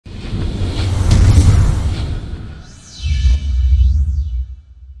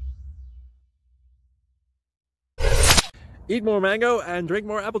Eat more mango and drink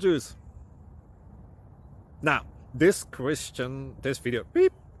more apple juice. Now, this video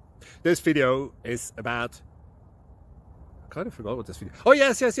is about... I kind of forgot what this video... Oh,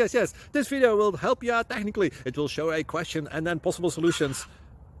 yes. This video will help you out technically. It will show a question and then possible solutions.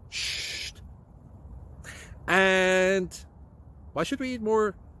 Shh. And why should we eat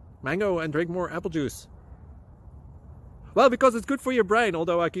more mango and drink more apple juice? Well, because it's good for your brain,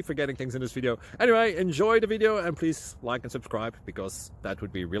 although I keep forgetting things in this video. Anyway, enjoy the video and please like and subscribe, because that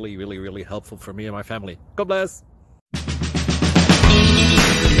would be really helpful for me and my family. God bless!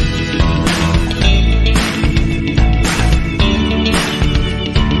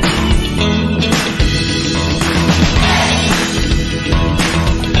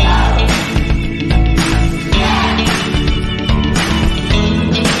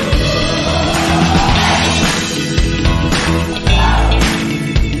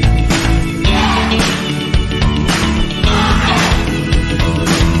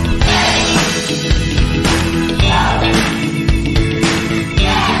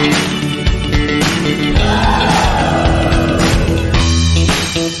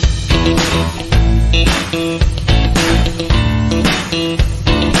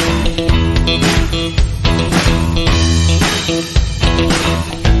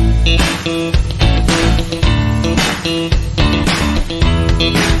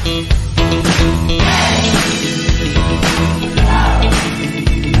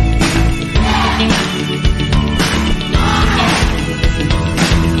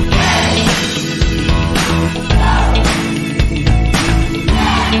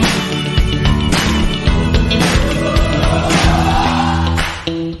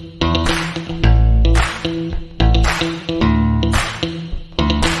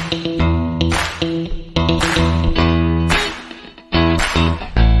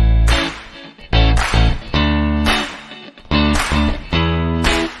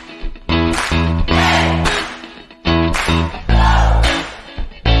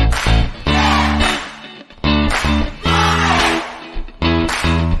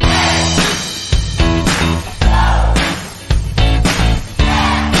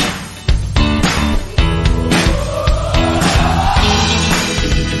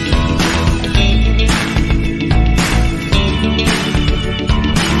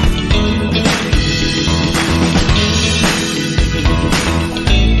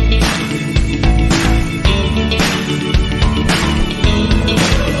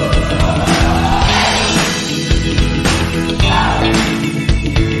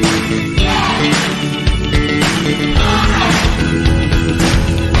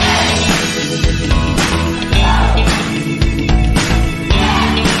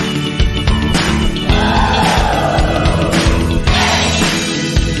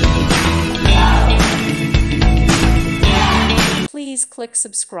 Please click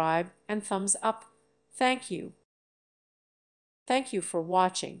subscribe and thumbs up. Thank you. Thank you for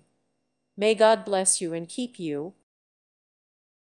watching. May God bless you and keep you.